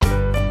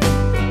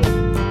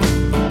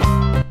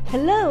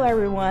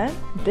everyone.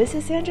 This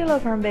is Angela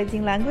from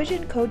Beijing Language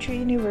and Culture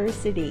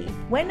University.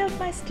 One of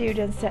my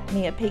students sent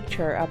me a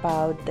picture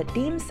about the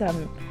dim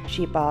sum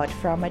she bought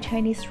from a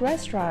Chinese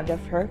restaurant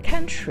of her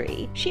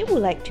country. She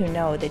would like to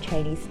know the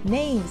Chinese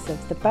names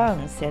of the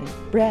buns and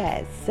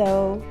breads.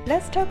 So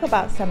let's talk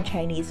about some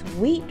Chinese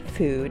wheat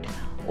food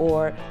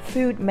or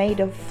food made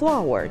of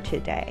flour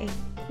today.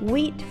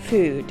 Wheat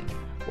food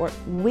or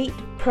wheat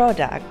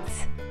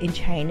products in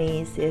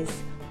Chinese is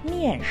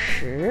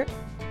miànshí.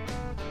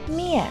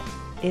 Miàn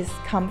is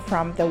come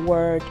from the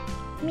word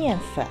面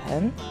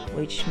粉,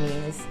 which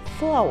means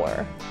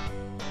flour.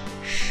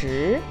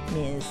 食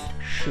means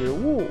食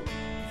物,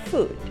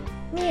 food.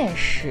 面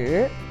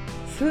食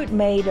food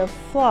made of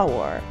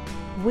flour,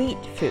 wheat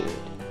food.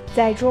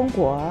 在中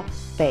国，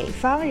北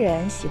方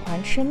人喜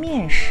欢吃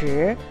面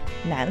食，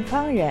南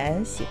方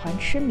人喜欢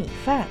吃米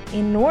饭。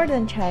In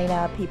northern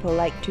China, people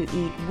like to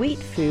eat wheat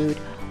food,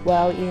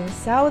 while in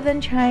southern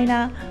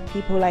China,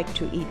 people like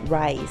to eat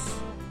rice.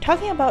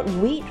 Talking about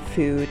wheat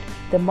food,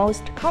 the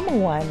most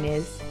common one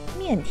is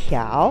面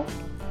条,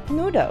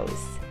 noodles.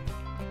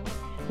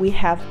 We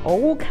have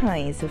all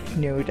kinds of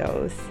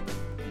noodles.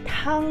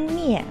 汤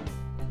面,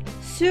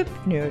 soup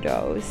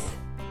noodles.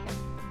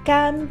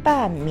 干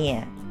拌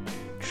面,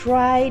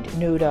 dried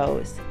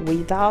noodles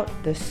without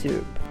the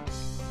soup.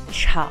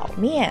 炒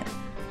面,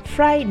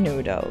 fried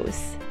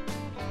noodles.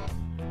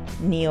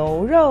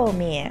 牛肉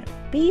面,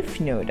 beef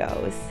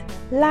noodles.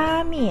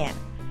 拉面,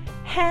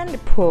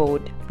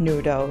 hand-pulled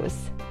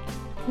noodles.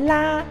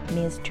 拉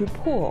means to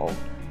pull,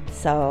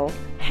 so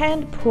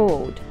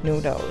hand-pulled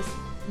noodles.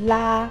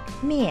 拉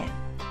面。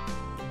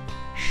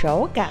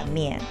手擀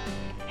面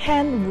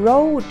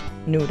hand-rolled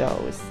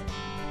noodles.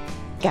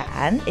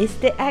 擀 is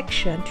the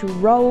action to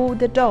roll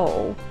the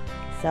dough,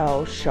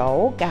 so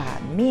手擀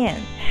面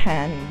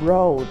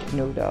hand-rolled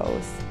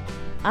noodles.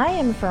 I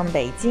am from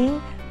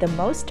Beijing. The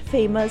most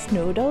famous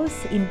noodles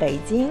in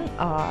Beijing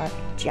are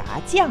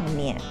炸酱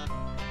面.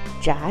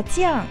 炸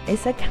酱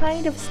is a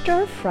kind of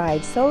stir-fried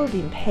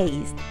soybean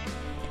paste.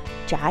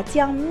 炸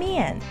酱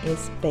面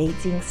is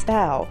Beijing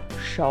style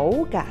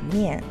手擀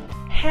面,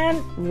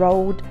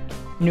 hand-rolled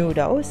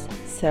noodles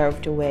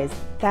served with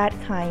that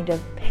kind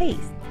of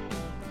paste.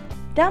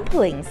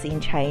 Dumplings in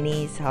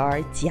Chinese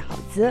are 饺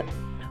子,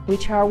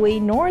 which are we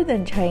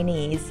northern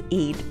Chinese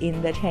eat in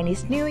the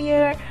Chinese New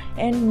Year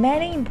and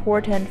many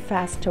important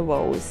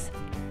festivals.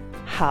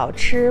 好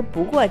吃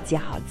不过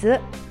饺子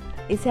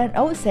is an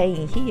old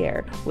saying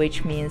here,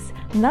 which means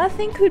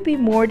nothing could be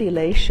more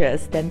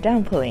delicious than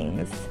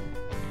dumplings.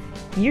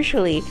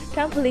 Usually,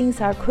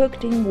 dumplings are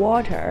cooked in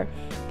water,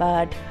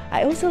 but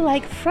I also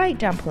like fried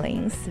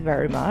dumplings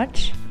very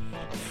much.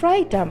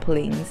 Fried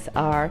dumplings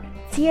are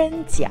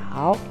煎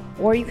饺,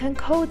 or you can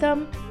call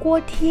them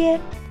锅贴,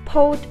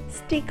 pulled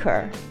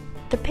sticker.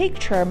 The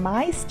picture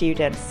my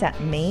student sent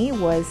me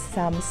was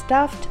some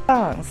stuffed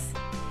buns.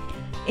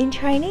 In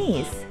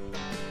Chinese,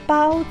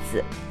 包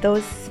子,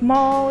 those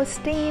small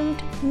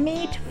steamed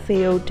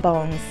meat-filled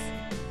buns,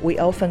 we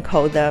often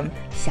call them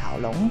小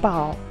笼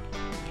包.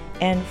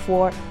 And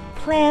for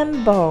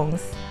plain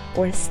buns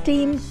or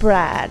steamed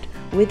bread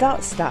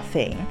without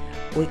stuffing,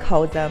 we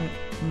call them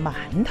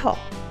馒头.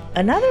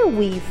 Another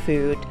wheat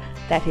food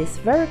that is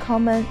very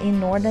common in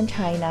northern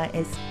China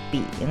is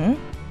饼.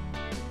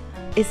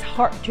 It's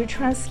hard to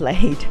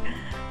translate.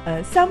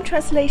 Some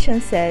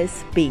translation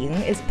says 饼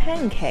is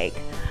pancake,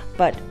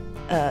 but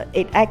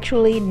it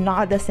actually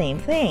not the same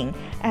thing,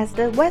 as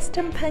the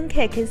Western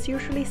pancake is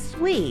usually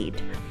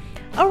sweet.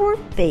 Our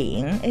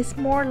饼 is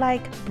more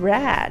like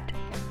bread,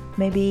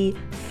 maybe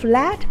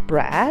flat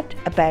bread,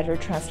 a better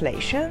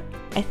translation.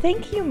 I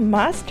think you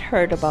must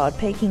heard about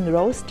Peking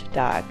roast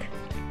duck,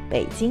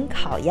 北京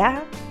烤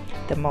鸭,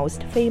 the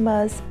most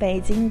famous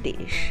Beijing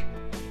dish.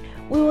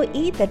 We will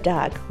eat the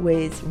duck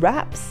with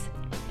wraps.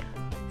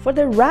 For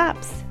the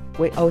wraps,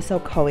 we also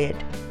call it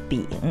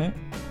饼.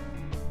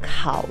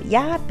 烤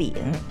鸭饼,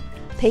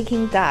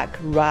 Peking duck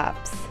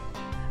wraps.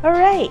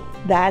 Alright,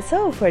 that's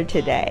all for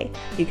today.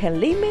 You can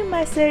leave me a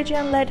message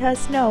and let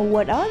us know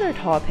what other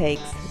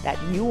topics that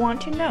you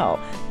want to know.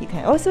 You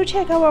can also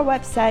check our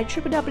website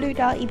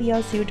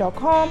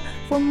www.eplcu.com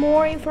for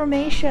more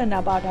information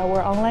about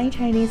our online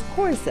Chinese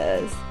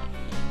courses.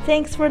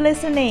 Thanks for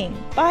listening.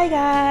 Bye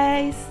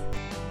guys!